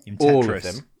 In Tetris, all of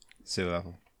them. Sewer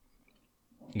level.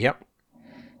 Yep.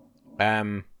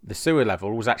 The sewer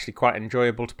level was actually quite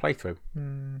enjoyable to play through.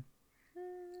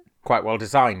 Quite well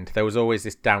designed. There was always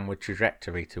this downward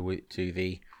trajectory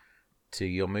to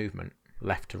your movement,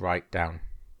 left to right, down.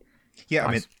 Yeah, nice.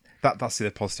 I mean that's the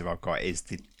other positive I've got is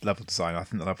the level design. I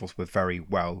think the levels were very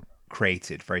well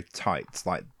created, very tight.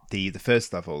 Like the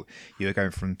first level, you were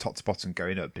going from top to bottom,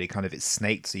 going up, but it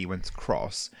snaked, so you went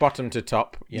across bottom to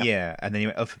top. Yep. Yeah, and then you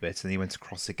went up a bit, and then you went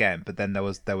across again. But then there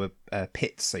were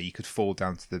pits, so you could fall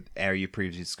down to the area you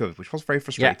previously discovered, which was very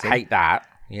frustrating. Yeah, hate that.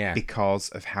 Yeah, because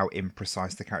of how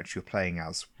imprecise the character you're playing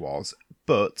as was.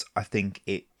 But I think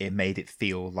it made it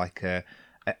feel like a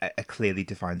clearly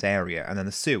defined area. And then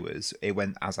the sewers, it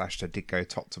went, as Ashton did go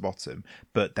top to bottom,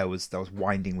 but there was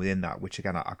winding within that, which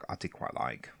again I did quite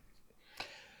like.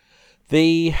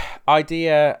 The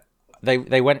idea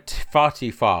they went far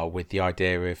too far with the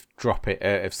idea of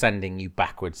of sending you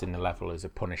backwards in the level as a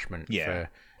punishment for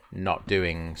not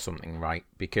doing something right,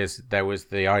 because there was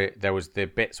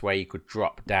the bits where you could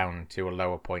drop down to a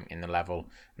lower point in the level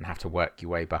and have to work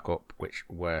your way back up, which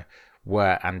were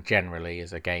and generally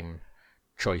as a game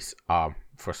choice are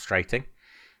frustrating.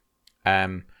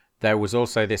 There was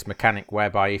also this mechanic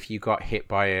whereby if you got hit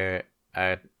by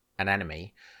an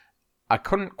enemy, I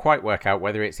couldn't quite work out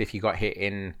whether it's if you got hit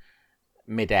in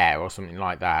mid-air or something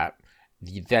like that,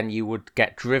 then you would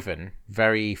get driven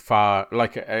very far,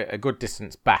 like a good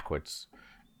distance backwards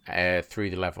through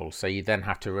the level. So you then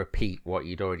have to repeat what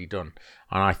you'd already done.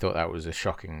 And I thought that was a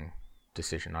shocking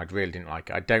decision. I really didn't like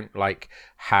it. I don't like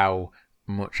how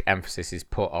much emphasis is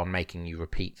put on making you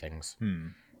repeat things.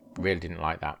 Really didn't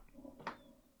like that.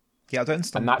 Yeah, I don't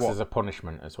understand. And that's as a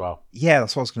punishment as well. Yeah,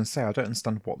 that's what I was going to say. I don't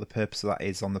understand what the purpose of that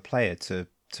is on the player to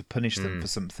punish them for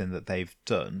something that they've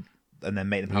done and then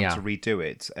make them have to redo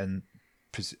it and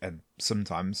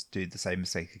sometimes do the same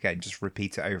mistake again, just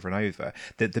repeat it over and over.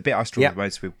 The bit I struggled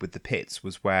most with the pits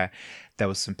was where there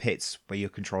was some pits where you're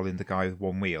controlling the guy with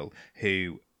one wheel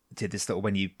who did this little,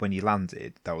 when you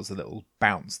landed, there was a little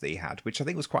bounce that he had, which I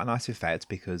think was quite a nice effect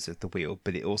because of the wheel,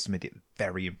 but it also made it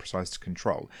very imprecise to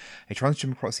control. He tried to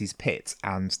jump across these pits,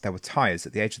 and there were tyres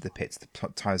at the edge of the pits, the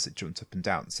tyres that jumped up and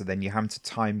down. So then you had to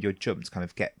time your jump to kind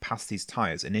of get past these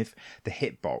tyres, and if the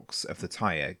hitbox of the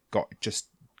tyre got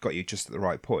you just at the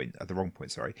right point, at the wrong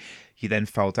point, sorry, you then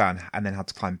fell down and then had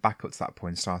to climb back up to that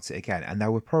point and start it again. And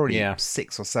there were probably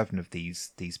 6 or 7 of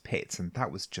these pits, and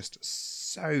that was just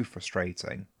so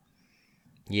frustrating.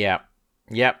 Yeah.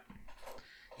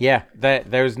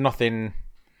 There's nothing.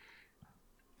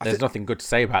 There's nothing good to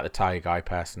say about the Tyre Guy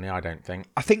personally. I don't think.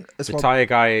 I think as the Tyre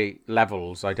Guy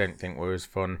levels, I don't think were as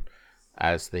fun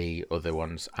as the other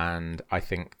ones, and I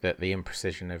think that the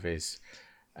imprecision of his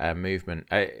movement,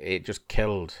 it just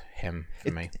killed him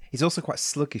for me. He's also quite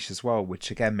sluggish as well,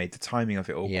 which again made the timing of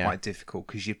it all quite difficult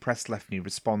because you press left and you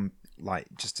respond like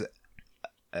just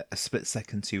a split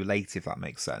second too late, if that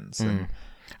makes sense.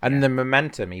 And the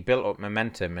momentum, he built up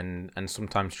momentum and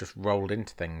sometimes just rolled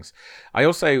into things. I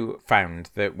also found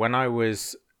that when I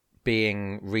was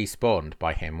being respawned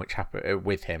by him, which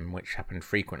happened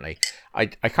frequently, I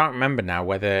can't remember now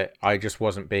whether I just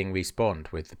wasn't being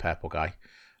respawned with the purple guy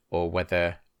or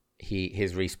whether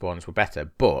his respawns were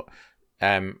better. But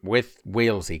with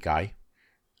Wheelsy guy,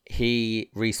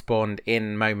 he respawned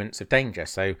in moments of danger.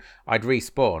 So I'd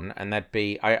respawn and I'd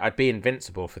be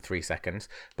invincible for 3 seconds,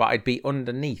 but I'd be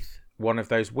underneath one of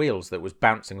those wheels that was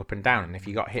bouncing up and down. And if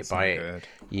you got hit by it,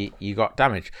 you got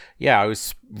damage. Yeah, I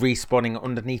was respawning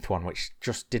underneath one, which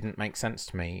just didn't make sense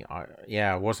to me.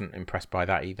 I wasn't impressed by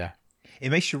that either. It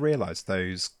makes you realise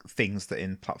those things that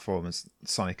in platformers,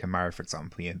 Sonic and Mario, for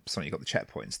example, Sonic, you got the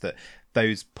checkpoints, that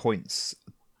those points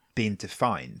being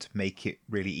defined make it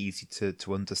really easy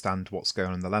to understand what's going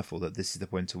on in the level, that this is the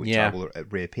point at which I will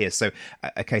reappear. So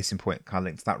a case in point kind of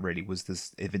linked to that really was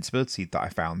this invincibility that I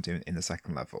found in the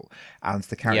second level, and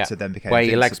the character then became where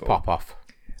invincible. Your legs pop off.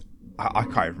 I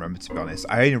can't remember, to be honest.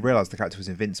 I only realised the character was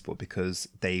invincible because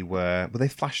were they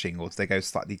flashing, or did they go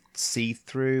slightly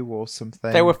see-through or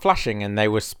something? They were flashing and they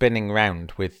were spinning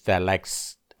round with their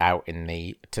legs out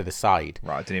to the side.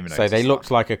 Right, I didn't even know. So they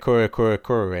looked like a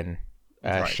Kururin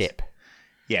ship.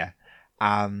 Yeah,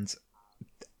 and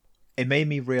it made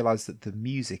me realise that the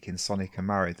music in Sonic and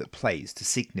Mario that plays to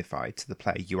signify to the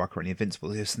player you are currently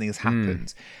invincible, if something has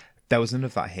happened, there was none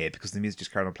of that here because the music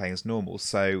just carried on playing as normal.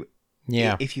 So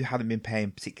Yeah. If you hadn't been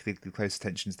paying particularly close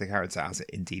attention to the character, as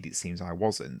indeed it seems I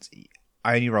wasn't,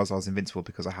 I only realised I was invincible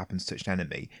because I happened to touch an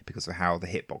enemy because of how the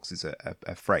hitboxes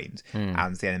are framed,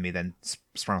 and the enemy then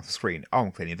sprang off the screen. Oh,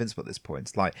 I'm clearly invincible at this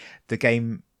point. Like the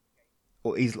game,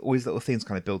 all these little things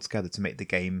kind of build together to make the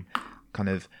game kind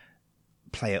of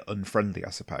player unfriendly,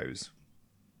 I suppose.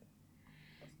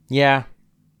 Yeah.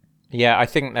 I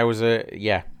think there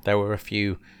were a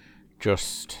few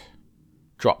just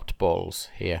dropped balls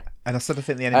here. And I sort of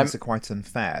think the enemies are quite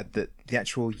unfair. That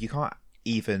you can't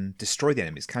even destroy the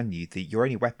enemies, can you? Your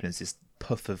only weapon is this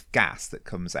puff of gas that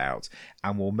comes out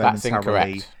and will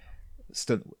momentarily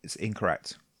stun. It's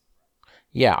incorrect.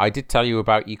 Yeah, I did tell you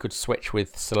about you could switch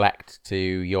with select to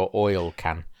your oil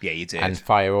can. Yeah, you did. And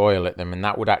fire oil at them, and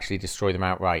that would actually destroy them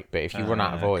outright. But if you run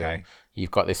out of oil,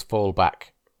 you've got this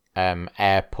fallback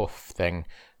air puff thing.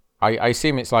 I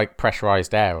assume it's like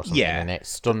pressurized air or something, and it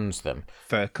stuns them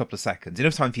for a couple of seconds,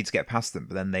 enough time for you to get past them,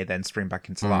 but then they spring back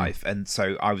into life. And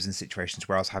so I was in situations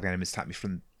where I was having enemies attack me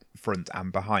from front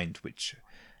and behind, which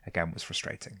again was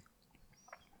frustrating.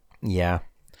 Yeah,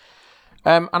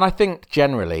 and I think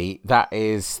generally that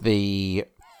is the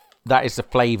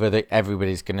flavour that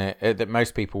everybody's that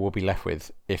most people will be left with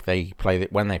if they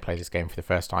when they play this game for the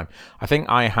first time. I think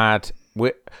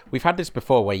we've had this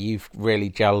before where you've really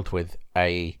gelled with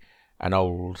an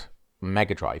old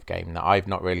Mega Drive game that I've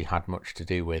not really had much to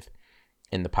do with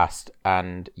in the past,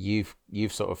 and you've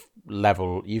sort of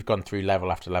you've gone through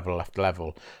level after level after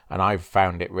level, and I've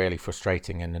found it really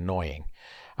frustrating and annoying.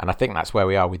 And I think that's where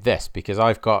we are with this, because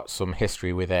I've got some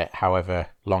history with it, however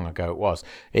long ago it was.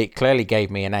 It clearly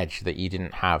gave me an edge that you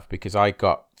didn't have, because I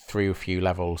got through a few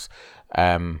levels,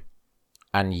 and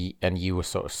you were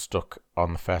sort of stuck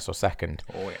on the first or second.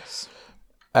 Oh yes.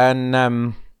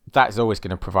 And that's always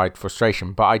going to provide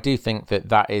frustration. But I do think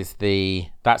that's the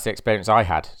experience I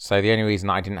had. So the only reason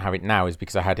I didn't have it now is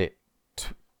because I had it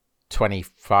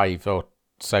 25 or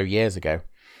so years ago,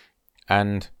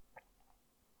 and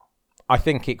I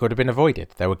think it could have been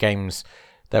avoided. There were games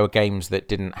that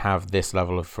didn't have this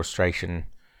level of frustration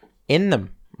in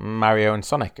them. Mario and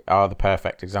Sonic are the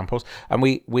perfect examples. And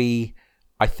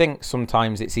I think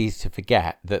sometimes it's easy to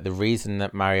forget that the reason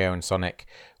that Mario and Sonic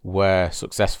were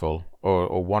successful,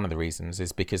 or one of the reasons,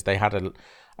 is because they had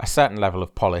a certain level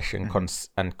of polish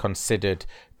and considered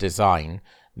design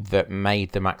that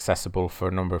made them accessible for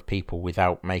a number of people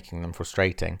without making them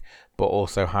frustrating, but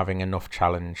also having enough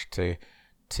challenge to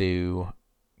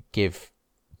give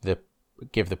the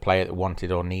player that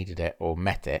wanted or needed it or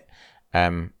met it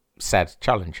said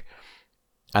challenge.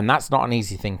 And that's not an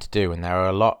easy thing to do, and there are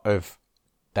a lot of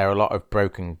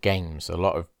broken games, a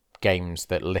lot of games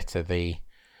that litter the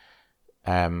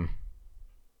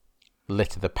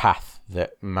path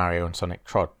that Mario and Sonic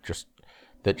trod,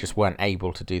 that just weren't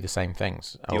able to do the same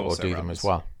things or do them as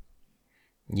well.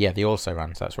 Yeah, the also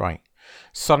runs, that's right.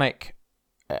 Sonic,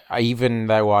 even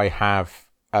though I have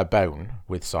a bone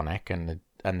with Sonic and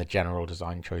the general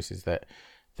design choices that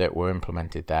were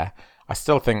implemented there, I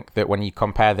still think that when you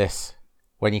compare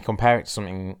it to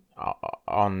something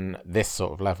on this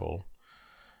sort of level,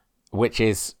 which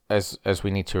is, as we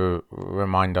need to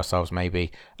remind ourselves,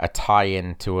 maybe a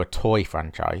tie-in to a toy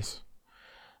franchise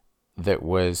that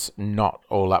was not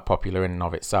all that popular in and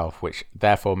of itself, which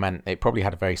therefore meant it probably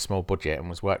had a very small budget and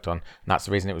was worked on, and that's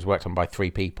the reason it was worked on by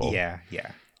 3 people. Yeah.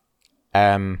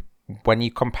 When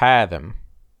you compare them,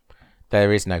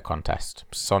 there is no contest.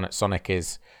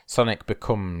 Sonic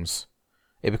becomes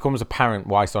apparent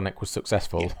why Sonic was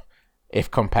successful, if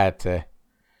compared to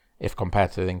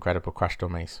the Incredible Crash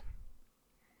Dummies.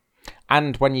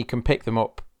 And when you can pick them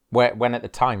up, when at the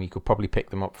time you could probably pick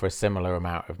them up for a similar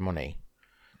amount of money,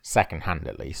 second hand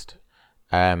at least.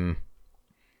 It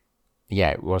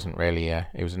wasn't really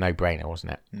it was a no-brainer,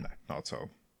 wasn't it? No, not at all.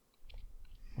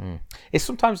 It's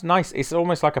sometimes nice. It's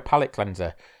almost like a palate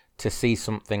cleanser to see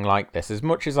something like this. As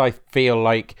much as I feel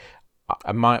like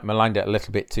I might maligned it a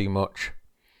little bit too much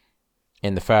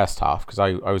in the first half, because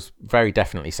I was very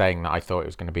definitely saying that I thought it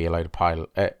was going to be a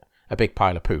big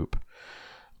pile of poop.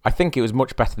 I think it was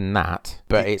much better than that,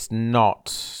 but it's not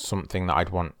something that I'd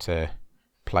want to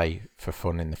play for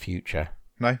fun in the future.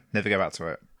 No, never go back to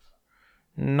it.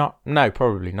 No,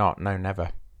 probably not. No,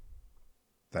 never.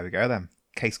 There we go then.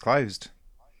 Case closed.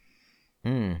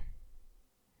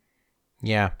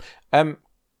 Yeah.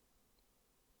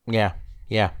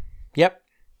 Yep.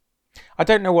 I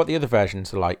don't know what the other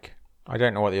versions are like.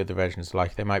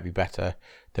 They might be better.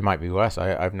 They might be worse. I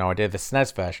have no idea. The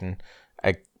SNES version,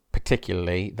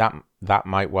 particularly, that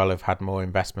might well have had more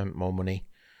investment, more money,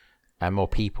 and more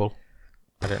people.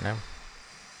 I don't know.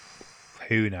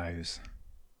 Who knows?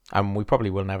 And we probably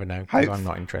will never know because I'm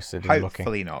not interested in looking.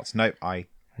 Hopefully not. No,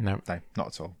 No, not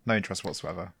at all. No interest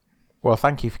whatsoever. Well,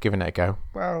 thank you for giving it a go.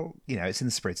 Well, it's in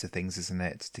the spirit of things, isn't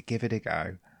it? To give it a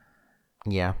go.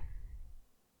 Yeah.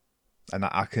 And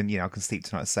I can sleep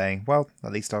tonight saying, well,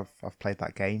 at least I've played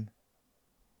that game.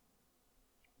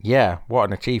 Yeah, what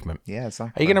an achievement. Yeah,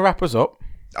 exactly. Are you going to wrap us up?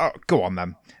 Oh, go on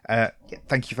then.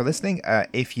 Thank you for listening.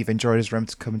 If you've enjoyed us,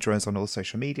 remember to come and join us on all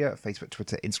social media, Facebook,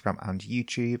 Twitter, Instagram and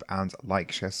YouTube, and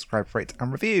like, share, subscribe, rate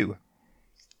and review.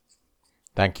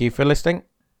 Thank you for listening.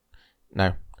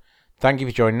 No. Thank you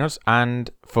for joining us and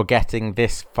for getting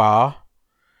this far.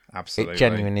 Absolutely. It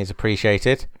genuinely is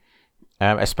appreciated,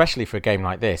 especially for a game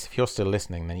like this. If you're still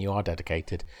listening, then you are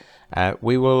dedicated.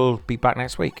 We will be back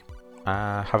next week.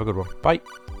 Have a good one. Bye.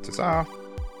 Ta-ta.